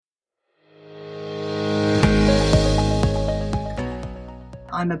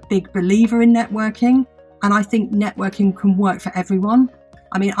I'm a big believer in networking, and I think networking can work for everyone.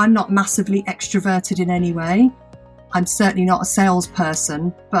 I mean, I'm not massively extroverted in any way. I'm certainly not a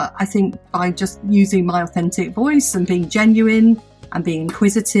salesperson, but I think by just using my authentic voice and being genuine and being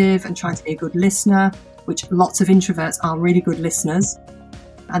inquisitive and trying to be a good listener, which lots of introverts are really good listeners,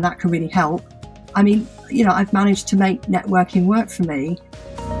 and that can really help. I mean, you know, I've managed to make networking work for me.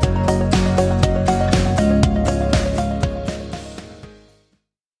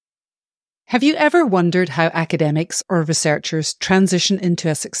 Have you ever wondered how academics or researchers transition into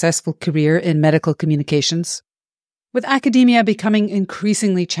a successful career in medical communications? With academia becoming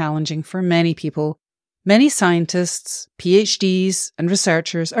increasingly challenging for many people, many scientists, PhDs, and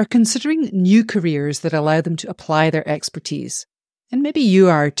researchers are considering new careers that allow them to apply their expertise. And maybe you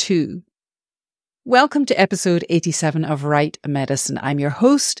are too. Welcome to episode 87 of Right Medicine. I'm your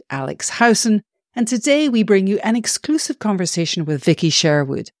host, Alex Howson, and today we bring you an exclusive conversation with Vicky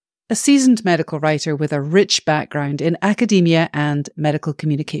Sherwood, a seasoned medical writer with a rich background in academia and medical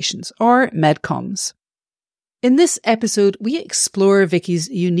communications, or MedComms. In this episode, we explore Vicky's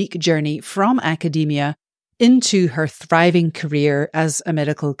unique journey from academia into her thriving career as a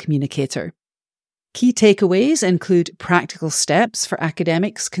medical communicator. Key takeaways include practical steps for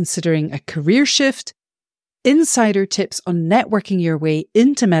academics considering a career shift, insider tips on networking your way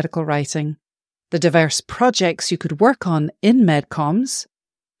into medical writing, the diverse projects you could work on in MedComms,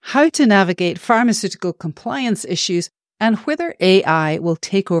 how to navigate pharmaceutical compliance issues, and whether AI will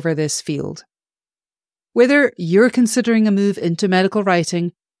take over this field. Whether you're considering a move into medical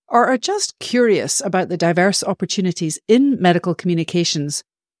writing or are just curious about the diverse opportunities in medical communications,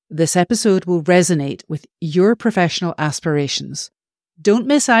 this episode will resonate with your professional aspirations. Don't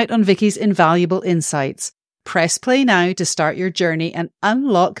miss out on Vicky's invaluable insights. Press play now to start your journey and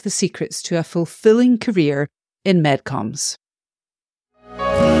unlock the secrets to a fulfilling career in MedComms.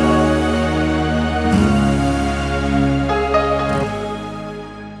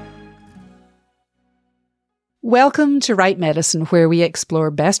 Welcome to Right Medicine, where we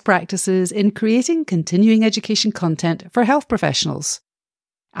explore best practices in creating continuing education content for health professionals.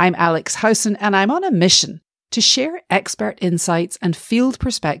 I'm Alex Howson, and I'm on a mission to share expert insights and field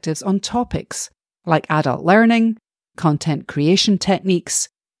perspectives on topics like adult learning, content creation techniques,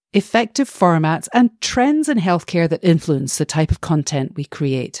 effective formats, and trends in healthcare that influence the type of content we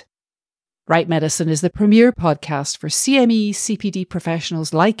create. Right Medicine is the premier podcast for CME, CPD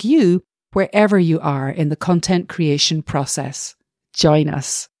professionals like you, wherever you are in the content creation process. Join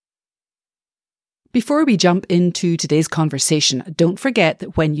us. Before we jump into today's conversation, don't forget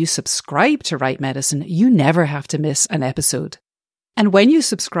that when you subscribe to Right Medicine, you never have to miss an episode. And when you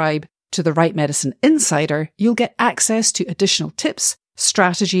subscribe to the Right Medicine Insider, you'll get access to additional tips,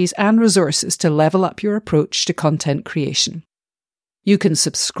 strategies, and resources to level up your approach to content creation. You can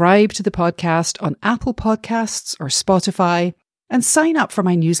subscribe to the podcast on Apple Podcasts or Spotify, and sign up for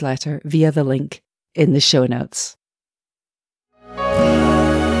my newsletter via the link in the show notes.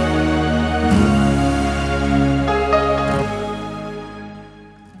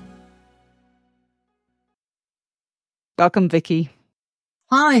 Welcome, Vicky.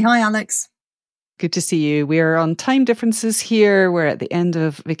 Hi, Alex. Good to see you. We are on time differences here. We're at the end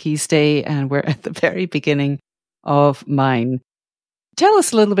of Vicky's day and we're at the very beginning of mine. Tell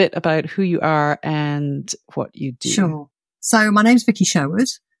us a little bit about who you are and what you do. Sure. So my name's Vicky Sherwood.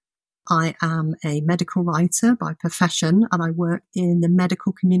 I am a medical writer by profession and I work in the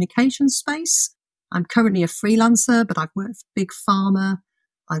medical communications space. I'm currently a freelancer, but I've worked for Big Pharma.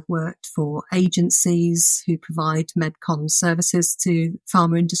 I've worked for agencies who provide MedComms services to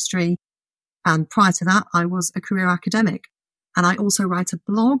pharma industry. And prior to that, I was a career academic. And I also write a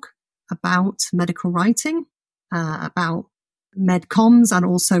blog about medical writing, about MedComms, and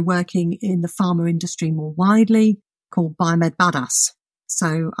also working in the pharma industry more widely, called Biomed Badass.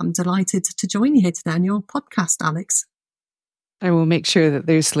 So I'm delighted to join you here today on your podcast, Alex. I will make sure that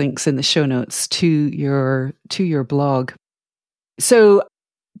there's links in the show notes to your blog. So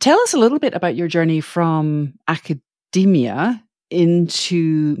tell us a little bit about your journey from academia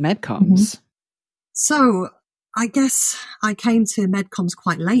into MedComms. Mm-hmm. So I guess I came to MedComms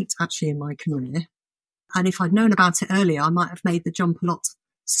quite late, actually, in my career. And if I'd known about it earlier, I might have made the jump a lot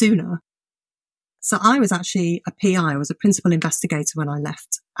sooner. So I was actually a PI. I was a principal investigator when I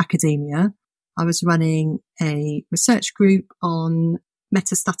left academia. I was running a research group on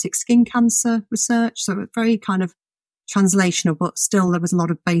metastatic skin cancer research. So it was very kind of translational, but still there was a lot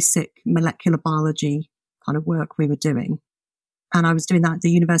of basic molecular biology kind of work we were doing. And I was doing that at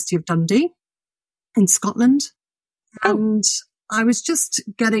the University of Dundee in Scotland. Oh. And I was just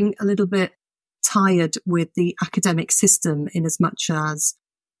getting a little bit tired with the academic system in as much as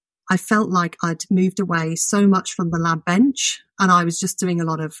I felt like I'd moved away so much from the lab bench, and I was just doing a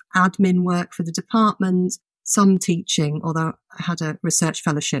lot of admin work for the department, some teaching, although I had a research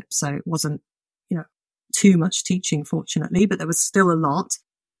fellowship, so it wasn't, too much teaching, fortunately, but there was still a lot.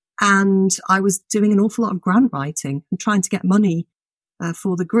 And I was doing an awful lot of grant writing and trying to get money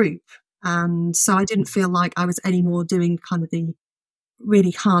for the group. And so I didn't feel like I was anymore doing kind of the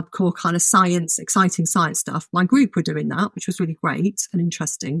really hardcore kind of science, exciting science stuff. My group were doing that, which was really great and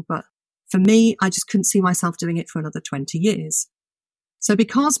interesting. But for me, I just couldn't see myself doing it for another 20 years. So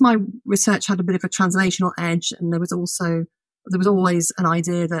because my research had a bit of a translational edge, and there was always an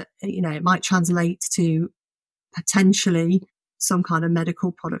idea that, it might translate to potentially some kind of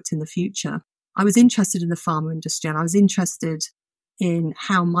medical product in the future, I was interested in the pharma industry, and I was interested in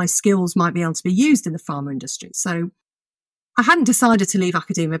how my skills might be able to be used in the pharma industry. So I hadn't decided to leave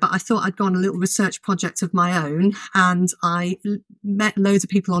academia, but I thought I'd go on a little research project of my own, and I met loads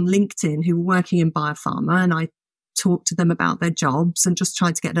of people on LinkedIn who were working in biopharma, and I talked to them about their jobs and just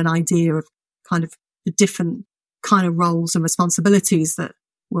tried to get an idea of kind of the different kind of roles and responsibilities that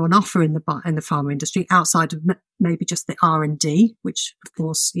were on offer in the pharma industry, outside of maybe just the R&D, which of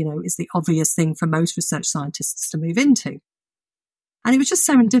course, is the obvious thing for most research scientists to move into. And it was just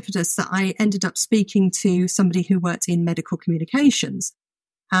serendipitous that I ended up speaking to somebody who worked in medical communications.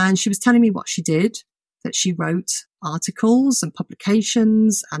 And she was telling me what she did, that she wrote articles and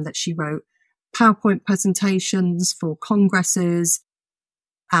publications, and that she wrote PowerPoint presentations for congresses.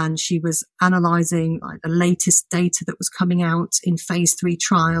 And she was analysing the latest data that was coming out in phase 3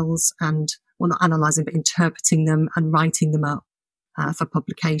 trials, and, well, not analysing, but interpreting them and writing them up for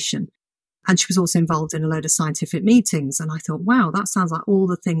publication. And she was also involved in a load of scientific meetings. And I thought, wow, that sounds like all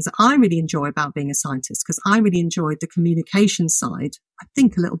the things that I really enjoy about being a scientist, because I really enjoyed the communication side, I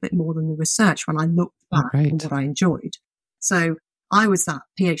think a little bit more than the research when I looked back at what I enjoyed. So I was that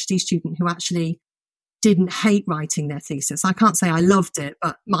PhD student who actually didn't hate writing their thesis. I can't say I loved it,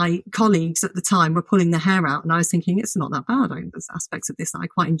 but my colleagues at the time were pulling their hair out, and I was thinking, it's not that bad. There's aspects of this that I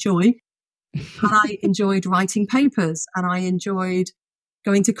quite enjoy. And I enjoyed writing papers, and I enjoyed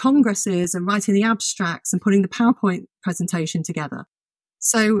going to congresses and writing the abstracts and putting the PowerPoint presentation together.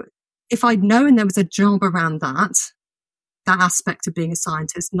 So if I'd known there was a job around that aspect of being a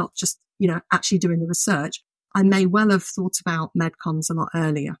scientist, not just, actually doing the research, I may well have thought about MedComms a lot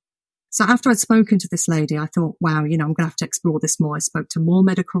earlier. So after I'd spoken to this lady, I thought, wow, I'm going to have to explore this more. I spoke to more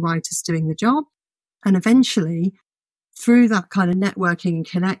medical writers doing the job. And eventually, through that kind of networking and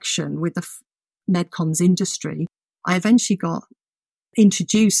connection with the MedComms industry, I eventually got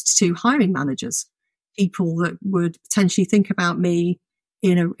introduced to hiring managers, people that would potentially think about me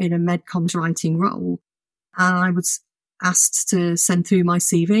in a MedComms writing role. And I was asked to send through my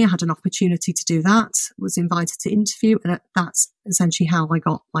CV. I had an opportunity to do that, was invited to interview. And that's essentially how I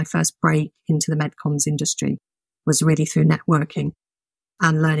got my first break into the MedComms industry, was really through networking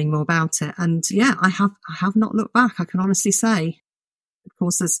and learning more about it. And yeah, I have not looked back, I can honestly say. Of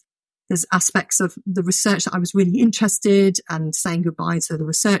course, there's aspects of the research that I was really interested, and saying goodbye to the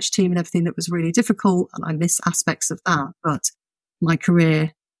research team and everything that was really difficult. And I miss aspects of that. But my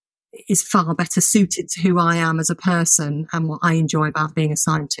career is far better suited to who I am as a person and what I enjoy about being a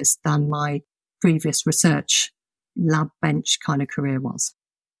scientist than my previous research lab bench kind of career was.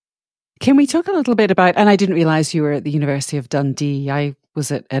 Can we talk a little bit about, and I didn't realise you were at the University of Dundee. I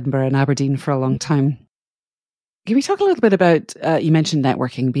was at Edinburgh and Aberdeen for a long time. Can we talk a little bit about, you mentioned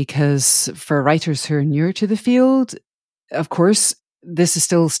networking, because for writers who are newer to the field, of course, this is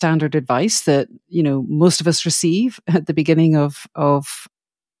still standard advice that, most of us receive at the beginning of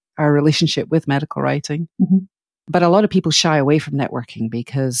our relationship with medical writing. Mm-hmm. But a lot of people shy away from networking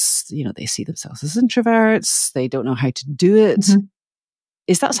because, they see themselves as introverts. They don't know how to do it. Mm-hmm.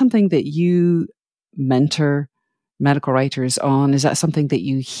 Is that something that you mentor medical writers on? Is that something that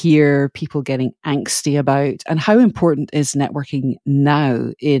you hear people getting angsty about? And how important is networking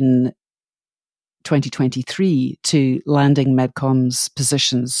now in 2023 to landing MedComms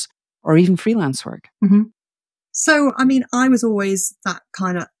positions or even freelance work? Mm-hmm. So, I was always that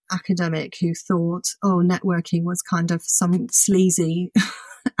kind of academic who thought, networking was kind of some sleazy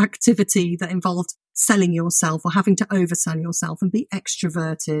activity that involved selling yourself or having to oversell yourself and be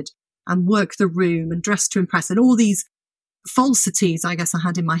extroverted and work the room and dress to impress, and all these falsities, I guess, I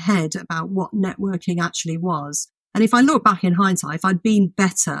had in my head about what networking actually was. And if I look back in hindsight, if I'd been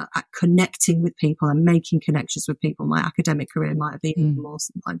better at connecting with people and making connections with people, my academic career might have been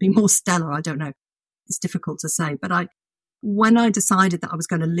more stellar. I don't know. It's difficult to say. But when I decided that I was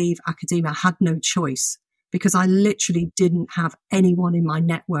going to leave academia, I had no choice, because I literally didn't have anyone in my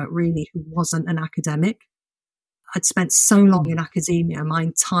network really who wasn't an academic. I'd spent so long in academia, my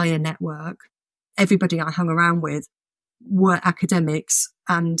entire network, everybody I hung around with were academics,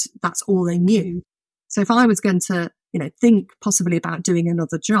 and that's all they knew. So if I was going to, think possibly about doing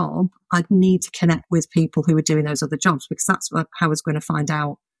another job, I'd need to connect with people who were doing those other jobs, because that's how I was going to find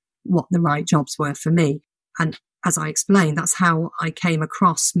out what the right jobs were for me. And as I explained, that's how I came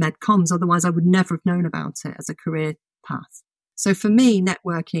across MedComms. Otherwise, I would never have known about it as a career path. So for me,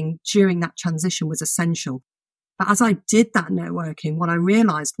 networking during that transition was essential. But as I did that networking, what I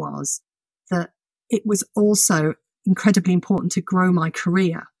realized was that it was also incredibly important to grow my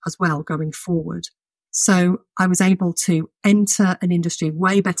career as well going forward. So I was able to enter an industry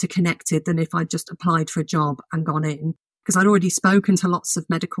way better connected than if I'd just applied for a job and gone in, because I'd already spoken to lots of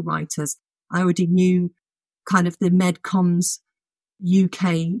medical writers. I already knew kind of the MedComms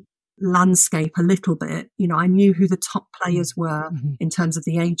UK landscape a little bit. I knew who the top players were in terms of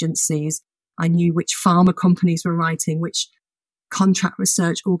the agencies. I knew which pharma companies were writing, which contract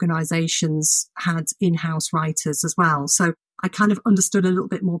research organizations had in-house writers as well. So I kind of understood a little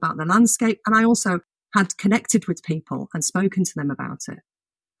bit more about the landscape, and I also had connected with people and spoken to them about it.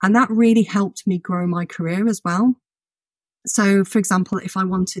 And that really helped me grow my career as well. So, for example, if I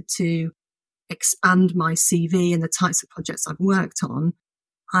wanted to expand my CV and the types of projects I've worked on,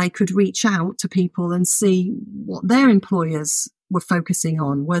 I could reach out to people and see what their employers were focusing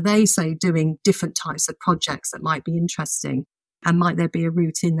on. Were they, say, doing different types of projects that might be interesting? And might there be a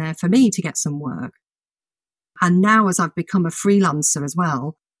route in there for me to get some work? And now, as I've become a freelancer as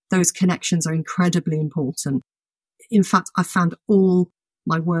well, those connections are incredibly important. In fact, I've found all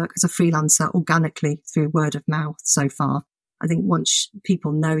my work as a freelancer organically through word of mouth so far. I think once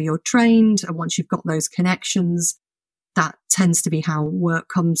people know you're trained and once you've got those connections, that tends to be how work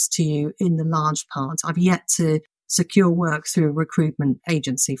comes to you in the large part. I've yet to secure work through a recruitment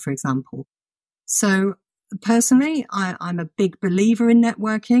agency, for example. So personally, I'm a big believer in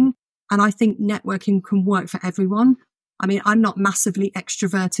networking, and I think networking can work for everyone. I mean, I'm not massively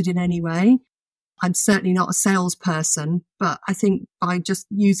extroverted in any way. I'm certainly not a salesperson, but I think by just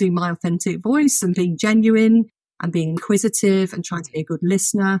using my authentic voice and being genuine and being inquisitive and trying to be a good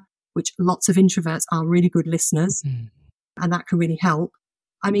listener, which lots of introverts are really good listeners, and that can really help.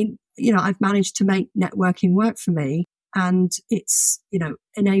 I mean, I've managed to make networking work for me, and it's,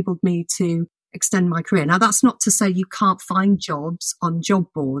 enabled me to extend my career. Now, that's not to say you can't find jobs on job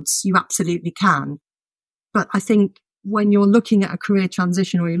boards. You absolutely can. But I think when you're looking at a career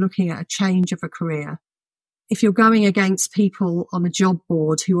transition or you're looking at a change of a career, if you're going against people on a job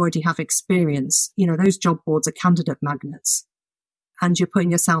board who already have experience, those job boards are candidate magnets, and you're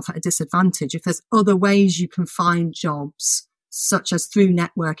putting yourself at a disadvantage. If there's other ways you can find jobs, such as through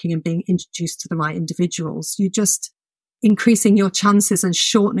networking and being introduced to the right individuals, you're just increasing your chances and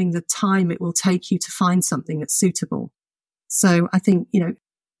shortening the time it will take you to find something that's suitable. So I think,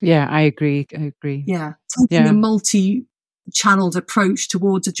 Yeah, I agree. Yeah. Taking a multi-channeled approach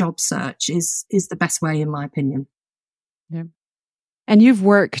towards a job search is the best way, in my opinion. Yeah. And you've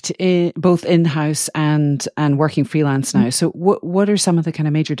worked both in-house and working freelance now. So what are some of the kind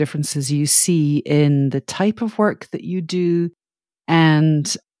of major differences you see in the type of work that you do?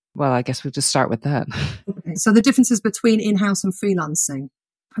 And, well, I guess we'll just start with that. Okay. So the differences between in-house and freelancing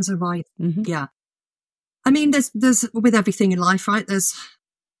as a writer. Yeah. I mean, there's with everything in life, right? There's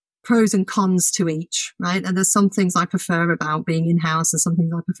pros and cons to each, right? And there's some things I prefer about being in-house and some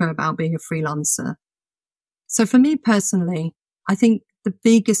things I prefer about being a freelancer. So for me personally, I think the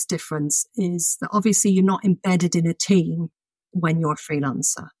biggest difference is that obviously you're not embedded in a team when you're a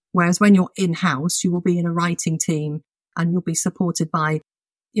freelancer. Whereas when you're in-house, you will be in a writing team and you'll be supported by,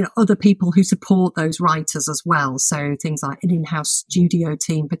 other people who support those writers as well. So things like an in-house studio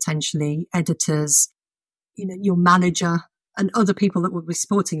team, potentially editors, your manager, and other people that will be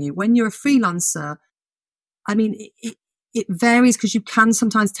supporting you. When you're a freelancer, I mean, it varies because you can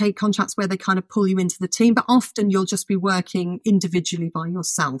sometimes take contracts where they kind of pull you into the team, but often you'll just be working individually by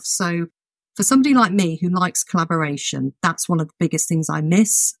yourself. So for somebody like me who likes collaboration, that's one of the biggest things I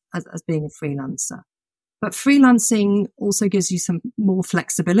miss as being a freelancer. But freelancing also gives you some more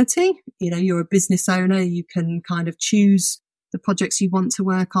flexibility. You're a business owner. You can kind of choose the projects you want to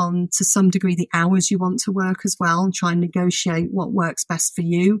work on, to some degree, the hours you want to work as well, and try and negotiate what works best for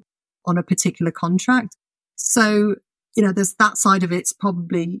you on a particular contract. So, there's that side of it. It's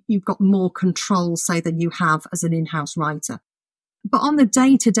probably you've got more control, say, than you have as an in-house writer. But on the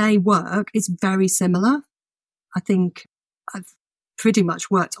day-to-day work, it's very similar. I think I've pretty much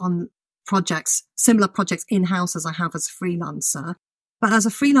worked on similar projects in-house as I have as a freelancer. But as a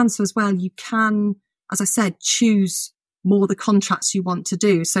freelancer as well, you can, as I said, choose more the contracts you want to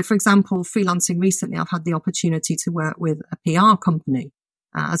do. So for example, freelancing recently, I've had the opportunity to work with a PR company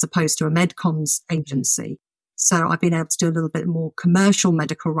as opposed to a MedComms agency. So I've been able to do a little bit more commercial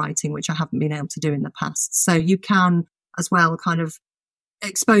medical writing, which I haven't been able to do in the past. So you can as well kind of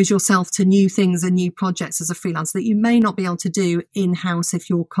expose yourself to new things and new projects as a freelancer that you may not be able to do in-house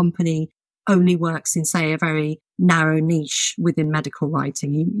if your company only works in, say, a very narrow niche within medical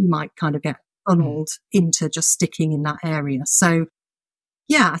writing. You might kind of get funneled into just sticking in that area. So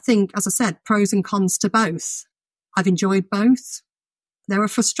yeah, I think, as I said, pros and cons to both. I've enjoyed both. There are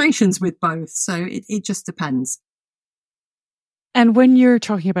frustrations with both. So it just depends. And when you're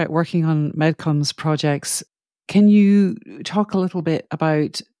talking about working on MedComms projects, can you talk a little bit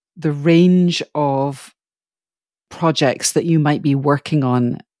about the range of projects that you might be working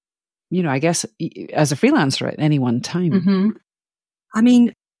on, I guess, as a freelancer at any one time? Mm-hmm. I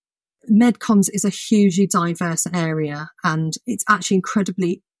mean, MedComms is a hugely diverse area and it's actually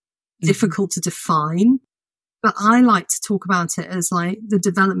incredibly difficult to define. But I like to talk about it as like the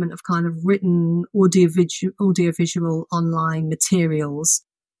development of kind of written audiovisual online materials,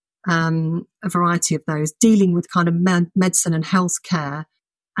 a variety of those, dealing with kind of medicine and healthcare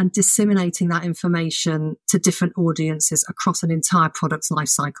and disseminating that information to different audiences across an entire product's life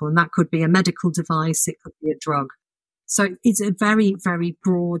cycle. And that could be a medical device, it could be a drug. So it's a very, very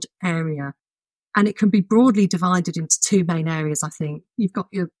broad area. And it can be broadly divided into two main areas, I think. You've got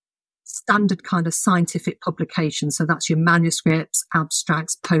your standard kind of scientific publications. So that's your manuscripts,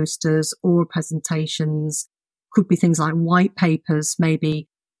 abstracts, posters, oral presentations, could be things like white papers, maybe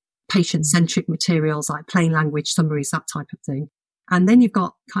patient-centric materials like plain language summaries, that type of thing. And then you've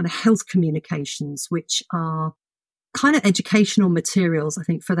got kind of health communications, which are kind of educational materials, I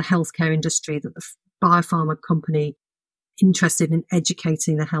think, for the healthcare industry that the biopharma company interested in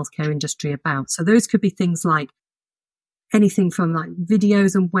educating the healthcare industry about. So those could be things like anything from like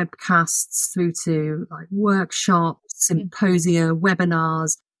videos and webcasts through to like workshops, symposia,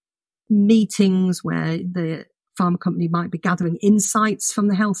 webinars, meetings where the pharma company might be gathering insights from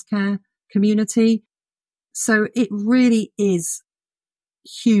the healthcare community. So it really is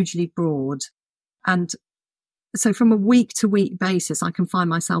hugely broad. And so from a week to week basis, I can find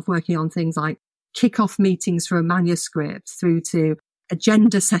myself working on things like kick-off meetings for a manuscript through to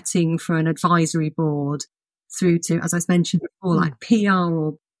agenda setting for an advisory board, through to, as I mentioned before, like PR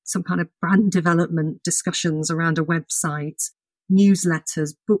or some kind of brand development discussions around a website,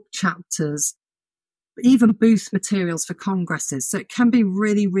 newsletters, book chapters, even booth materials for congresses. So it can be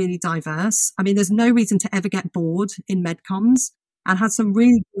really, really diverse. I mean, there's no reason to ever get bored in MedComms, and had some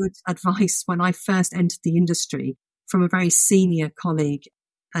really good advice when I first entered the industry from a very senior colleague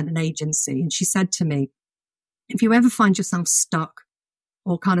at an agency. And she said to me, if you ever find yourself stuck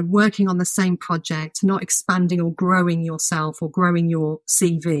or kind of working on the same project, not expanding or growing yourself or growing your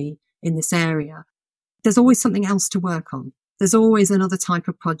CV in this area, there's always something else to work on. There's always another type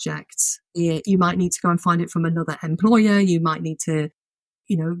of project. You might need to go and find it from another employer. You might need to,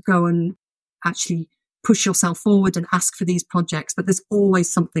 go and actually push yourself forward and ask for these projects. But there's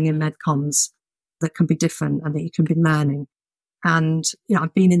always something in MedComms that can be different and that you can be learning. And,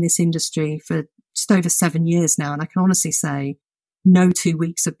 I've been in this industry for just over 7 years now. And I can honestly say no 2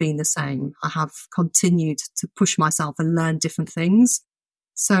 weeks have been the same. I have continued to push myself and learn different things.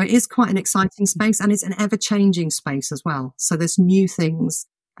 So it is quite an exciting space, and it's an ever-changing space as well. So there's new things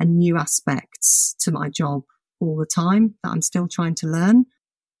and new aspects to my job all the time that I'm still trying to learn.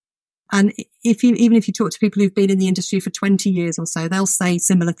 And even if you talk to people who've been in the industry for 20 years or so, they'll say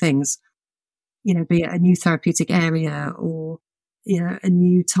similar things, be it a new therapeutic area or, a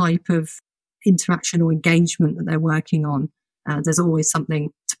new type of interaction or engagement that they're working on. There's always something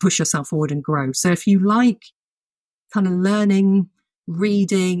to push yourself forward and grow. So if you like kind of learning,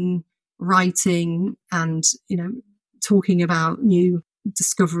 reading, writing, and, talking about new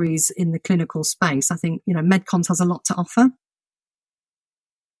discoveries in the clinical space, I think, MedComms has a lot to offer.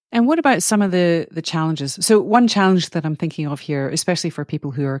 And what about some of the challenges? So one challenge that I'm thinking of here, especially for people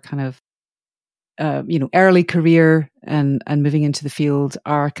who are kind of, early career and moving into the field,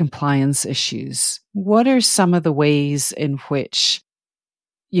 are compliance issues. What are some of the ways in which,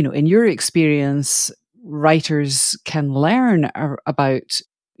 in your experience, writers can learn about,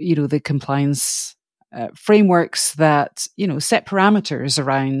 the compliance frameworks that, set parameters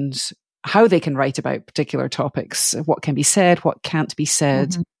around how they can write about particular topics, what can be said, what can't be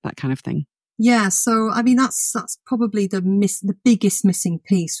said, that kind of thing? Yeah, so I mean that's probably the biggest missing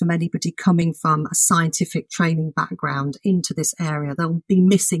piece from anybody coming from a scientific training background into this area. They'll be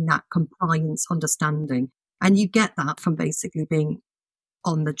missing that compliance understanding, and you get that from basically being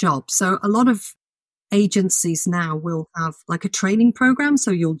on the job. So a lot of agencies now will have like a training program.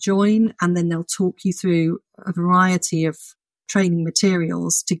 So you'll join and then they'll talk you through a variety of training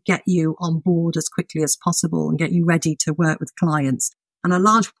materials to get you on board as quickly as possible and get you ready to work with clients. And a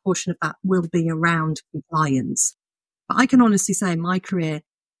large portion of that will be around compliance. But I can honestly say in my career,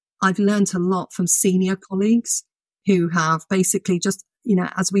 I've learned a lot from senior colleagues who have basically just,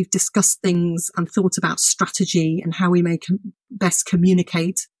 as we've discussed things and thought about strategy and how we may best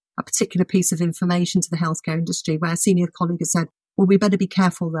communicate a particular piece of information to the healthcare industry, where a senior colleague has said, well, we better be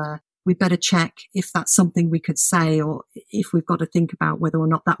careful there. We better check if that's something we could say, or if we've got to think about whether or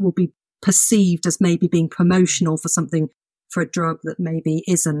not that will be perceived as maybe being promotional for something, for a drug that maybe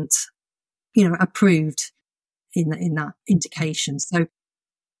isn't, approved in that indication. So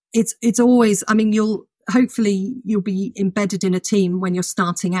it's always, hopefully you'll be embedded in a team when you're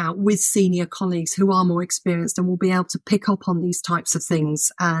starting out with senior colleagues who are more experienced and will be able to pick up on these types of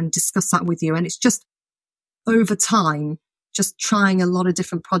things and discuss that with you. And it's just over time, just trying a lot of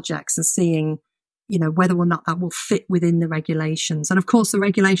different projects and seeing, whether or not that will fit within the regulations. And of course, the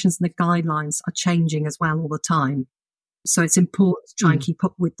regulations and the guidelines are changing as well all the time. So it's important to try and keep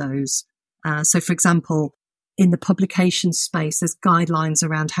up with those. So for example, in the publication space, there's guidelines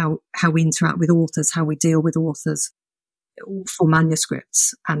around how we interact with authors, how we deal with authors for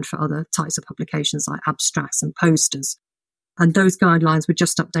manuscripts and for other types of publications like abstracts and posters. And those guidelines were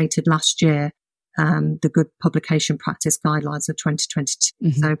just updated last year, the Good Publication Practice Guidelines of 2022.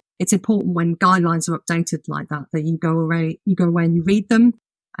 Mm-hmm. So it's important when guidelines are updated like that you go away and you read them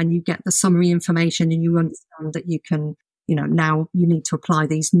and you get the summary information and you understand that you can, now you need to apply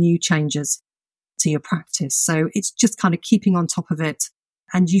these new changes to your practice. So it's just kind of keeping on top of it.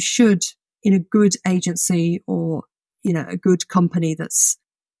 And you should, in a good agency or, a good company that's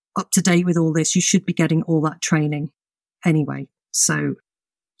up to date with all this, you should be getting all that training anyway. So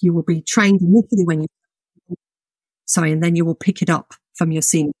you will be trained initially and then you will pick it up from your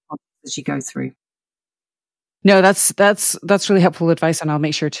senior as you go through. No, that's really helpful advice, and I'll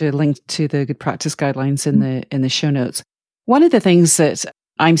make sure to link to the good practice guidelines in the show notes. One of the things that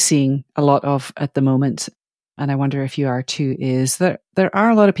I'm seeing a lot of at the moment, and I wonder if you are too, is that there are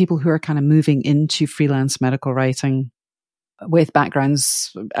a lot of people who are kind of moving into freelance medical writing with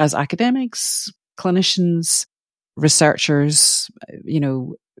backgrounds as academics, clinicians, researchers,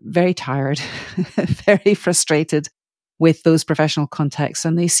 very tired, very frustrated with those professional contexts.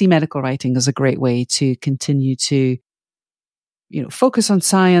 And they see medical writing as a great way to continue to, focus on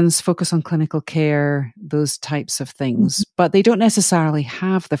science, focus on clinical care, those types of things. Mm-hmm. But they don't necessarily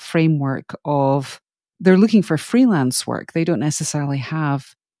have the framework they're looking for freelance work. They don't necessarily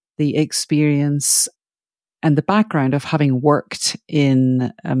have the experience and the background of having worked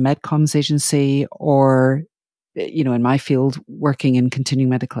in a MedComms agency or, in my field, working in continuing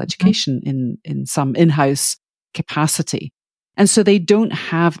medical education in some in-house capacity. And so they don't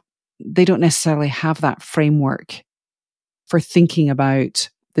necessarily have that framework for thinking about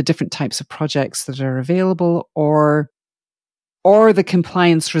the different types of projects that are available or the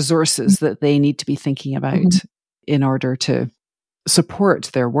compliance resources that they need to be thinking about in order to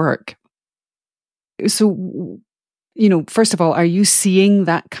support their work. So, first of all, are you seeing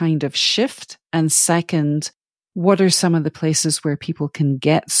that kind of shift? And second, what are some of the places where people can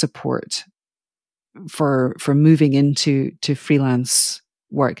get support for moving into freelance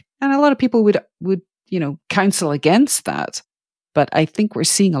work? And a lot of people would counsel against that. But I think we're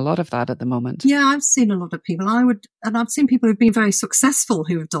seeing a lot of that at the moment. Yeah, I've seen a lot of people. And I've seen people who've been very successful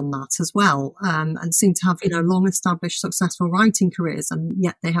who have done that as well, and seem to have, long established successful writing careers, and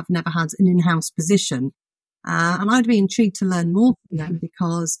yet they have never had an in-house position. And I'd be intrigued to learn more from them,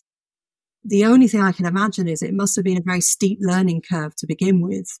 because the only thing I can imagine is it must have been a very steep learning curve to begin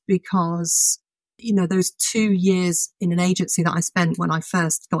with, because, those 2 years in an agency that I spent when I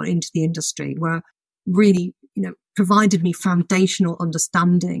first got into the industry were really, provided me foundational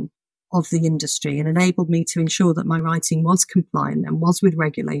understanding of the industry and enabled me to ensure that my writing was compliant and was with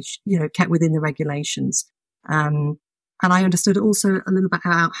regulation, kept within the regulations. And I understood also a little bit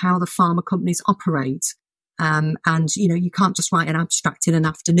about how the pharma companies operate. And, you can't just write an abstract in an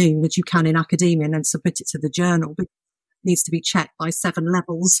afternoon as you can in academia and then submit it to the journal. It needs to be checked by 7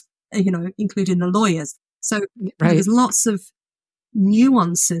 levels, including the lawyers. So there's lots of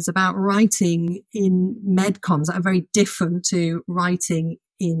nuances about writing in MedComms that are very different to writing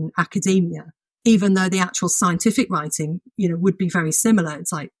in academia, even though the actual scientific writing, would be very similar.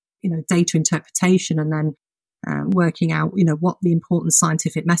 It's like, data interpretation and then working out, what the important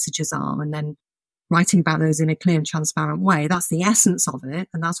scientific messages are and then writing about those in a clear and transparent way. That's the essence of it.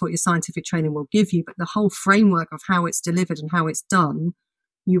 And that's what your scientific training will give you. But the whole framework of how it's delivered and how it's done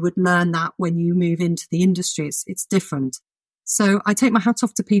you would learn that when you move into the industry. It's different. So I take my hat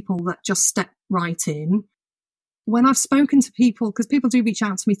off to people that just step right in. When I've spoken to people, because people do reach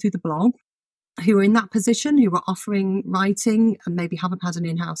out to me through the blog, who are in that position, who are offering writing and maybe haven't had an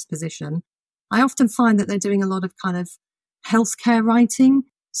in-house position, I often find that they're doing a lot of kind of healthcare writing.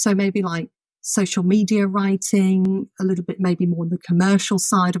 So maybe like social media writing, a little bit maybe more on the commercial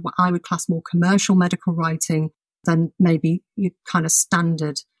side of what I would class more commercial medical writing than maybe your kind of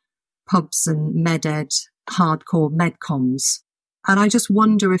standard pubs and med ed, hardcore MedComms. And I just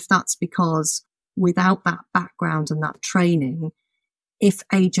wonder if that's because without that background and that training, if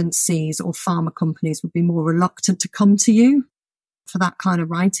agencies or pharma companies would be more reluctant to come to you for that kind of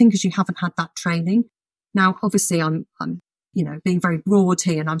writing because you haven't had that training. Now, obviously, I'm being very broad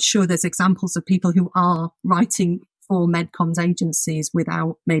here, and I'm sure there's examples of people who are writing for MedComms agencies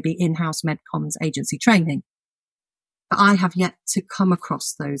without maybe in-house MedComms agency training. But I have yet to come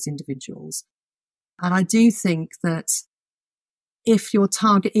across those individuals. And I do think that if your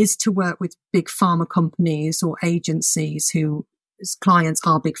target is to work with big pharma companies or agencies whose clients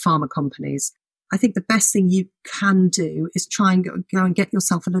are big pharma companies, I think the best thing you can do is try and go and get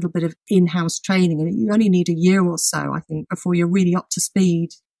yourself a little bit of in-house training. And you only need a year or so, I think, before you're really up to speed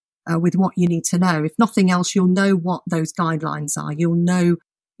with what you need to know. If nothing else, you'll know what those guidelines are. You'll know,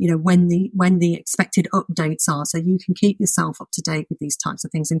 when the expected updates are, so you can keep yourself up to date with these types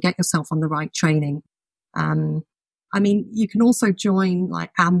of things and get yourself on the right training. You can also join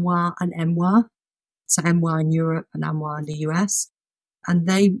like AMWA and EMWA. So EMWA in Europe and AMWA in the US. And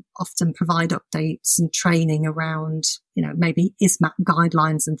they often provide updates and training around, maybe ISMAP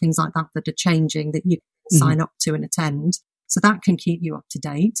guidelines and things like that that are changing that you can sign up to and attend. So that can keep you up to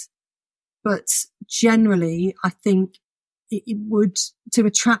date. But generally, I think it would, to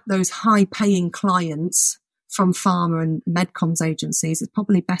attract those high paying clients from pharma and MedComms agencies, it's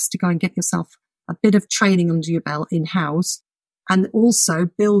probably best to go and get yourself a bit of training under your belt in-house, and also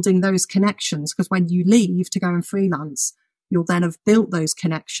building those connections, because when you leave to go and freelance, you'll then have built those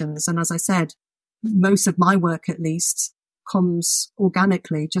connections. And as I said, most of my work at least comes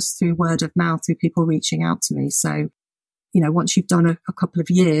organically just through word of mouth, through people reaching out to me. So, once you've done a couple of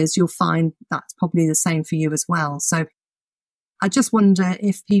years, you'll find that's probably the same for you as well. So I just wonder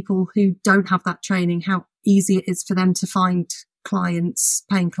if people who don't have that training, how easy it is for them to find clients,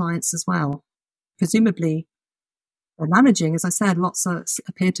 paying clients as well. Presumably they're managing, as I said, lots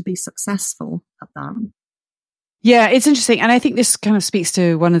appear to be successful at that. Yeah, it's interesting. And I think this kind of speaks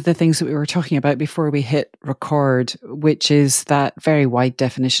to one of the things that we were talking about before we hit record, which is that very wide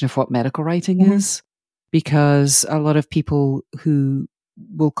definition of what medical writing is. Because a lot of people who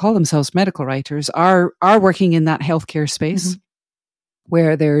will call themselves medical writers are working in that healthcare space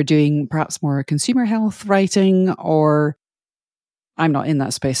where they're doing perhaps more consumer health writing, or I'm not in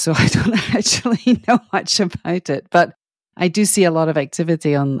that space, so I don't actually know much about it. But I do see a lot of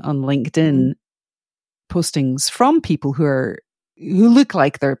activity on LinkedIn postings from people who look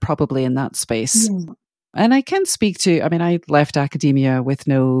like they're probably in that space. And I can speak to, I left academia with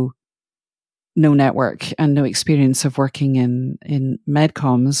no network and no experience of working in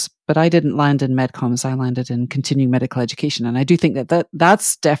MedComms, but I didn't land in MedComms. I landed in continuing medical education. And I do think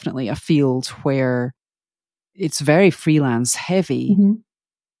that's definitely a field where it's very freelance heavy.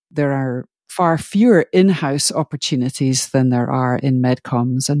 There are far fewer in-house opportunities than there are in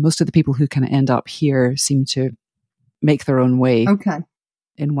MedComms. And most of the people who kind of end up here seem to make their own way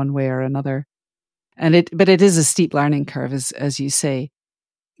in one way or another. But it is a steep learning curve, as you say.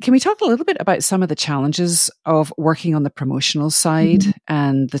 Can we talk a little bit about some of the challenges of working on the promotional side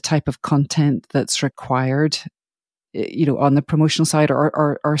and the type of content that's required, on the promotional side,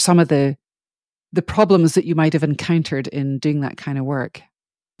 or some of the problems that you might have encountered in doing that kind of work?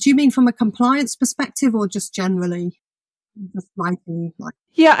 Do you mean from a compliance perspective or just generally? Just writing,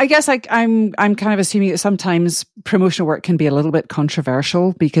 Yeah, I guess I'm kind of assuming that sometimes promotional work can be a little bit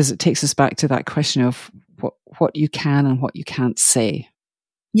controversial because it takes us back to that question of what you can and what you can't say.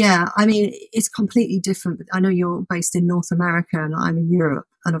 Yeah, it's completely different. I know you're based in North America and I'm in Europe.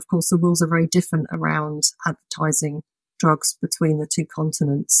 And of course, the rules are very different around advertising drugs between the two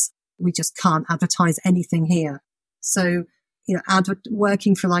continents. We just can't advertise anything here. So,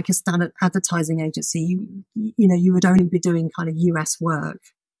 working for like a standard advertising agency, you would only be doing kind of US work.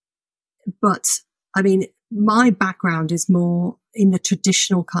 But my background is more in the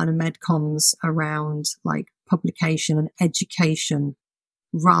traditional kind of MedComms around like publication and education,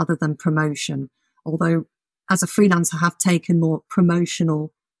 rather than promotion. Although as a freelancer, I have taken more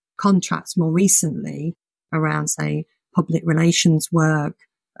promotional contracts more recently around, say, public relations work,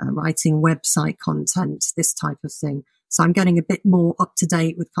 writing website content, this type of thing. So I'm getting a bit more up to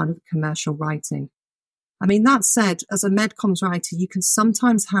date with kind of commercial writing. I mean, that said, as a MedComms writer, you can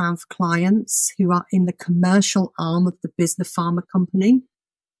sometimes have clients who are in the commercial arm of the business pharma company.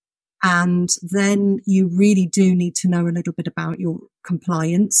 And then you really do need to know a little bit about your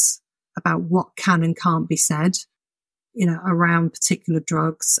compliance, about what can and can't be said, around particular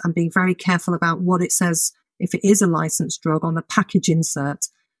drugs, and being very careful about what it says if it is a licensed drug on the package insert,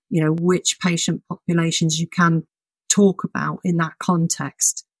 which patient populations you can talk about in that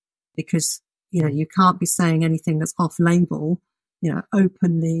context, because, you can't be saying anything that's off label,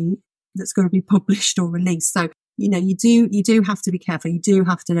 openly, that's going to be published or released. So, you do have to be careful. You do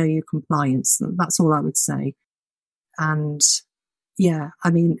have to know your compliance. That's all I would say. And yeah,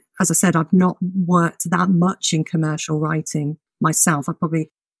 I mean, as I said, I've not worked that much in commercial writing myself. I probably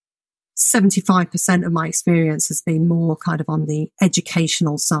 75% of my experience has been more kind of on the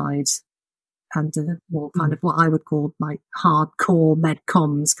educational side and more kind of what I would call like hardcore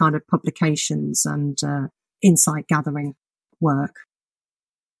MedComms kind of publications and insight gathering work.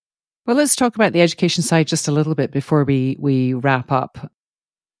 Well, let's talk about the education side just a little bit before we wrap up.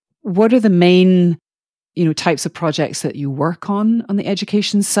 What are the main, types of projects that you work on the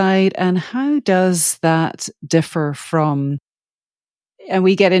education side, and how does that differ from, and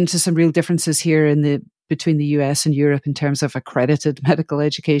we get into some real differences here between the US and Europe in terms of accredited medical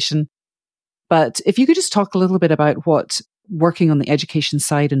education. But if you could just talk a little bit about what working on the education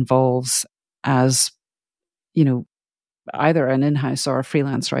side involves as, either an in-house or a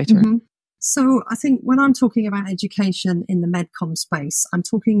freelance writer. Mm-hmm. So I think when I'm talking about education in the MedCom space, I'm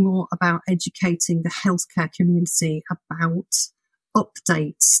talking more about educating the healthcare community about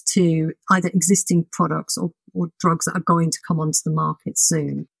updates to either existing products or drugs that are going to come onto the market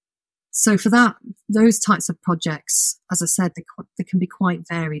soon. So for that, those types of projects, as I said, they can be quite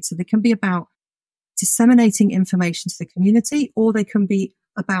varied. So they can be about disseminating information to the community, or they can be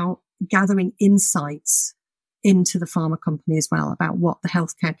about gathering insights into the pharma company as well about what the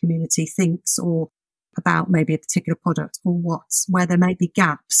healthcare community thinks, or about maybe a particular product, or where there may be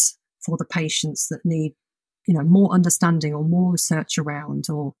gaps for the patients that need, more understanding or more research around,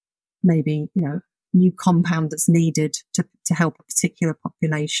 or maybe, new compound that's needed to help a particular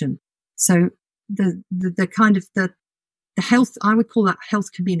population. So the kind of the health, I would call that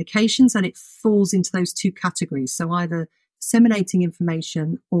health communications, and it falls into those two categories. So either disseminating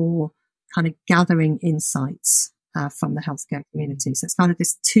information or kind of gathering insights from the healthcare community. So it's kind of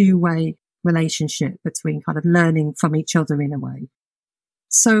this two-way relationship between kind of learning from each other in a way.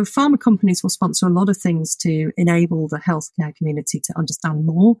 So pharma companies will sponsor a lot of things to enable the healthcare community to understand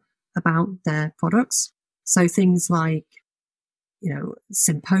more about their products. So things like,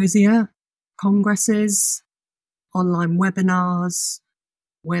 symposia, congresses, online webinars,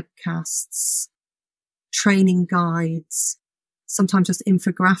 webcasts, training guides, sometimes just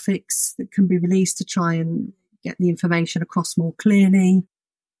infographics that can be released to try and get the information across more clearly.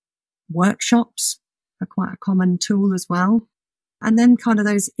 Workshops are quite a common tool as well. And then kind of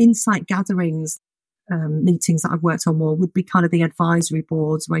those insight gatherings, meetings that I've worked on more would be kind of the advisory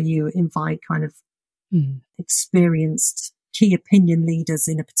boards where you invite kind of experienced key opinion leaders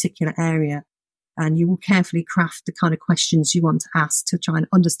in a particular area. And you will carefully craft the kind of questions you want to ask to try and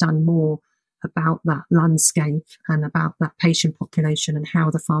understand more about that landscape and about that patient population and how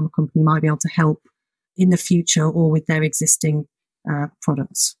the pharma company might be able to help in the future or with their existing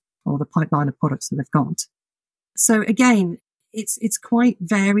products or the pipeline of products that they've got. So again, it's quite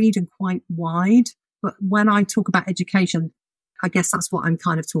varied and quite wide. But when I talk about education, I guess that's what I'm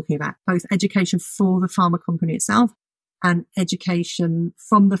kind of talking about, both education for the pharma company itself and education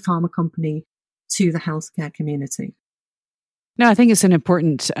from the pharma company to the healthcare community. No, I think it's an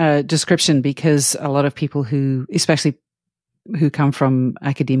important description, because a lot of people especially who come from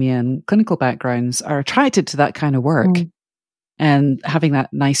academia and clinical backgrounds, are attracted to that kind of work. And having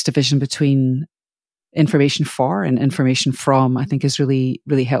that nice division between information for and information from, I think, is really,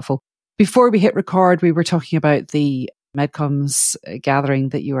 really helpful. Before we hit record, we were talking about the MedComms gathering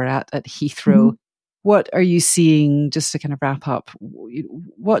that you were at Heathrow. What are you seeing, just to kind of wrap up,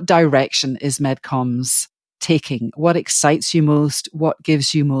 what direction is MedComms taking? What excites you most? What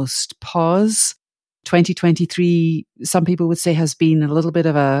gives you most pause? 2023, some people would say, has been a little bit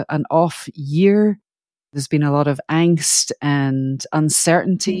of an off year. There's been a lot of angst and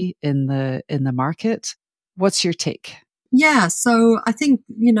uncertainty in the market. What's your take? Yeah, so I think,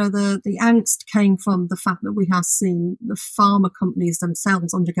 the angst came from the fact that we have seen the pharma companies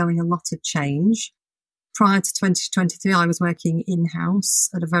themselves undergoing a lot of change. Prior to 2023, I was working in-house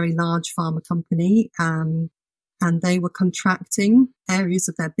at a very large pharma company, and they were contracting areas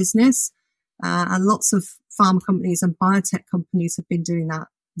of their business. And lots of pharma companies and biotech companies have been doing that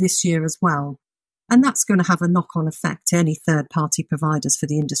this year as well. And that's going to have a knock-on effect to any third-party providers for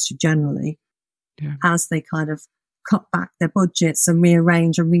the industry generally, as they kind of cut back their budgets and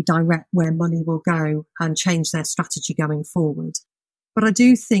rearrange and redirect where money will go and change their strategy going forward. But I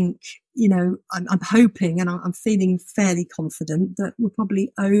do think, I'm hoping and I'm feeling fairly confident that we're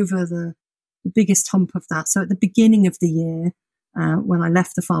probably over the biggest hump of that. So at the beginning of the year, when I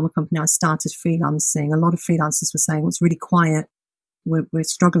left the pharma company, I started freelancing. A lot of freelancers were saying, it's really quiet. We're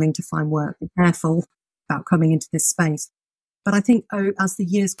struggling to find work. Be careful about coming into this space. But I think as the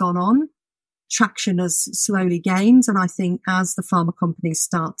year's gone on, traction has slowly gained. And I think as the pharma companies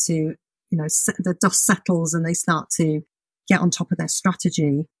start to, the dust settles and they start to get on top of their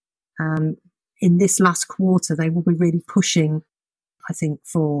strategy, in this last quarter, they will be really pushing, I think,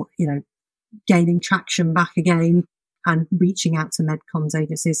 for, gaining traction back again and reaching out to MedComms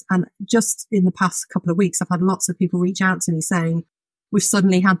agencies. And just in the past couple of weeks, I've had lots of people reach out to me saying, we've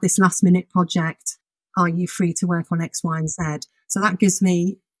suddenly had this last minute project. Are you free to work on X, Y, and Z? So that gives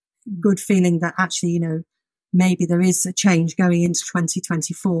me good feeling that actually, maybe there is a change going into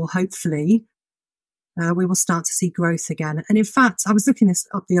 2024. Hopefully, we will start to see growth again. And in fact, I was looking this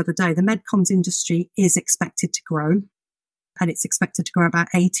up the other day. The MedComms industry is expected to grow, and it's expected to grow about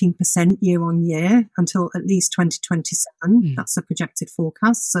 18% year on year until at least 2027. That's a projected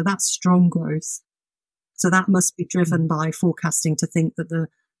forecast. So that's strong growth. So that must be driven by forecasting to think that the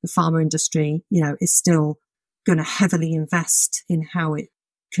pharma industry, is still going to heavily invest in how it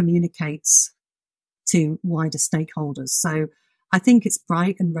communicates to wider stakeholders. So I think it's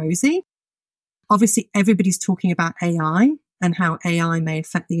bright and rosy. Obviously, everybody's talking about AI and how AI may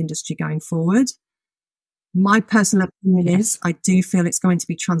affect the industry going forward. My personal opinion is I do feel it's going to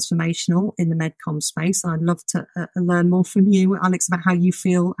be transformational in the MedCom space. And I'd love to learn more from you, Alex, about how you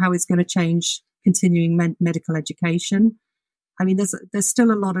feel, how it's going to change continuing medical education. I mean, there's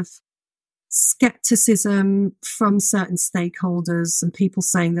still a lot of skepticism from certain stakeholders and people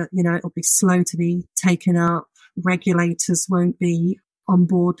saying that, it'll be slow to be taken up. Regulators won't be on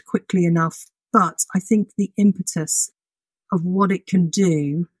board quickly enough. But I think the impetus of what it can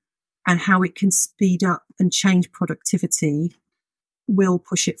do and how it can speed up and change productivity will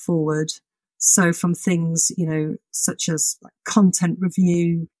push it forward. So from things, such as like content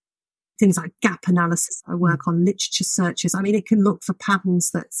review, things like gap analysis, I work on literature searches. I mean, it can look for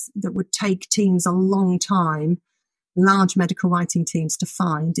patterns that would take teams a long time, large medical writing teams to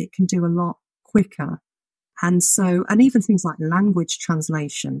find. It can do a lot quicker. And so, and even things like language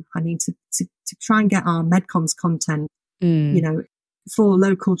translation. I mean, to try and get our MedComms content, for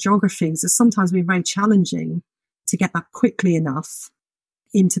local geographies, it's sometimes been very challenging to get that quickly enough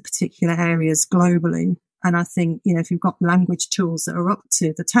into particular areas globally. And I think, if you've got language tools that are up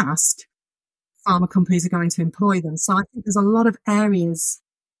to the task, pharma companies are going to employ them. So I think there's a lot of areas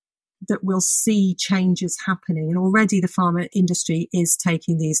that will see changes happening. And already the pharma industry is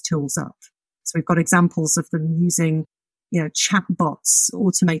taking these tools up. So we've got examples of them using, chatbots,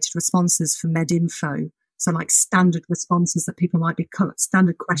 automated responses for MedInfo. So like standard responses that people might be,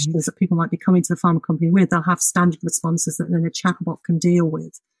 standard questions that people might be coming to the pharma company with, they'll have standard responses that then a chatbot can deal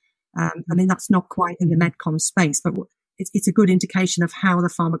with. I mean, that's not quite in the MedCom space, but it's a good indication of how the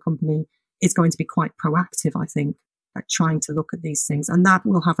pharma company is going to be quite proactive, I think, at trying to look at these things. And that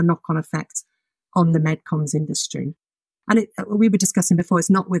will have a knock-on effect on the MedComms industry. And we were discussing before, it's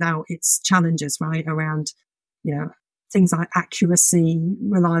not without its challenges, right? Around, things like accuracy,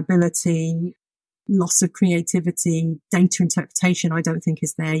 reliability, loss of creativity, data interpretation, I don't think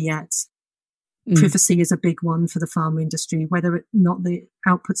is there yet. Privacy is a big one for the pharma industry, whether or not the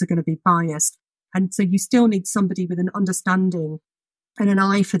outputs are going to be biased. And so you still need somebody with an understanding and an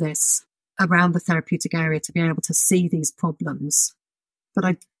eye for this around the therapeutic area to be able to see these problems. But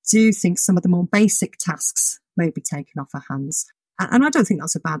I do think some of the more basic tasks may be taken off our hands. And I don't think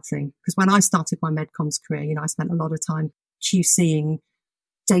that's a bad thing, because when I started my MedComms career, I spent a lot of time QCing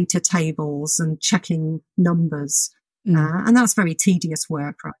data tables and checking numbers. And that's very tedious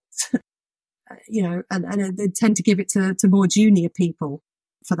work, right? And they tend to give it to more junior people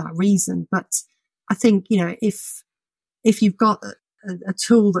for that reason. But I think, if you've got a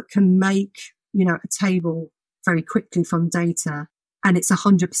tool that can make, a table very quickly from data and it's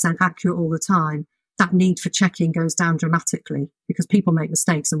 100% accurate all the time, that need for checking goes down dramatically, because people make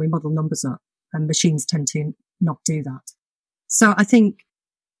mistakes and we muddle numbers up and machines tend to not do that. So I think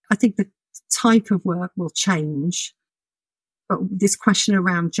the type of work will change, but this question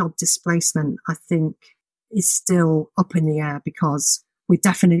around job displacement, I think, is still up in the air, because we're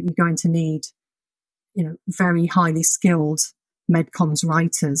definitely going to need, very highly skilled MedComms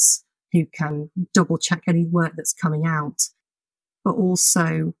writers who can double check any work that's coming out. But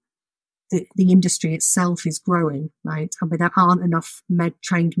also the industry itself is growing, right? I mean, there aren't enough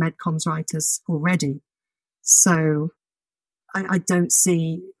trained MedComms writers already. So I don't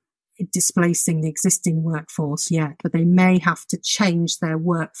see it displacing the existing workforce yet, but they may have to change their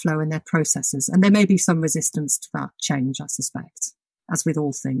workflow and their processes. And there may be some resistance to that change, I suspect, as with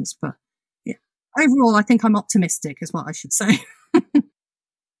all things. But yeah, overall, I think I'm optimistic is what I should say.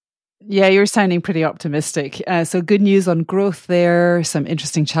 Yeah, you're sounding pretty optimistic. So good news on growth there, some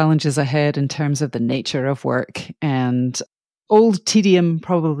interesting challenges ahead in terms of the nature of work, and old tedium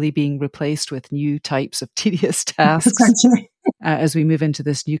probably being replaced with new types of tedious tasks as we move into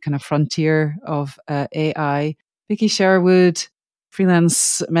this new kind of frontier of AI. Vicky Sherwood,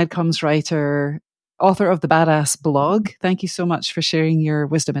 freelance MedComms writer, author of the Badass blog. Thank you so much for sharing your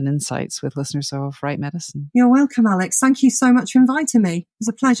wisdom and insights with listeners of Right Medicine. You're welcome, Alex. Thank you so much for inviting me. It was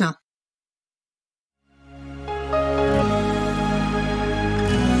a pleasure.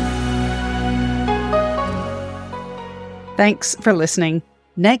 Thanks for listening.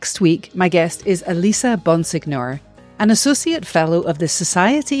 Next week, my guest is Elisa Bonsignor, an Associate Fellow of the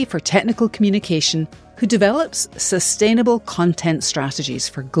Society for Technical Communication who develops sustainable content strategies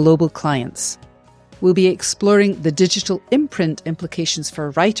for global clients. We'll be exploring the digital imprint implications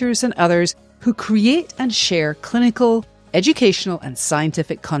for writers and others who create and share clinical, educational, and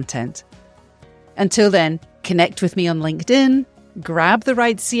scientific content. Until then, connect with me on LinkedIn, grab the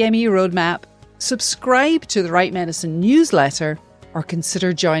Right CME roadmap, subscribe to the Right Medicine newsletter, or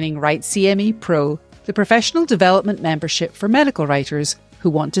consider joining Right CME Pro, the professional development membership for medical writers who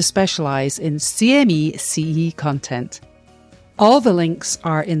want to specialise in CME CE content. All the links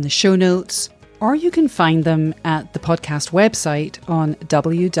are in the show notes, or you can find them at the podcast website on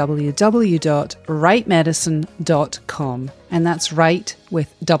www.rightmedicine.com. And that's right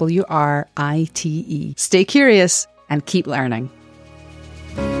with WRITE. Stay curious and keep learning.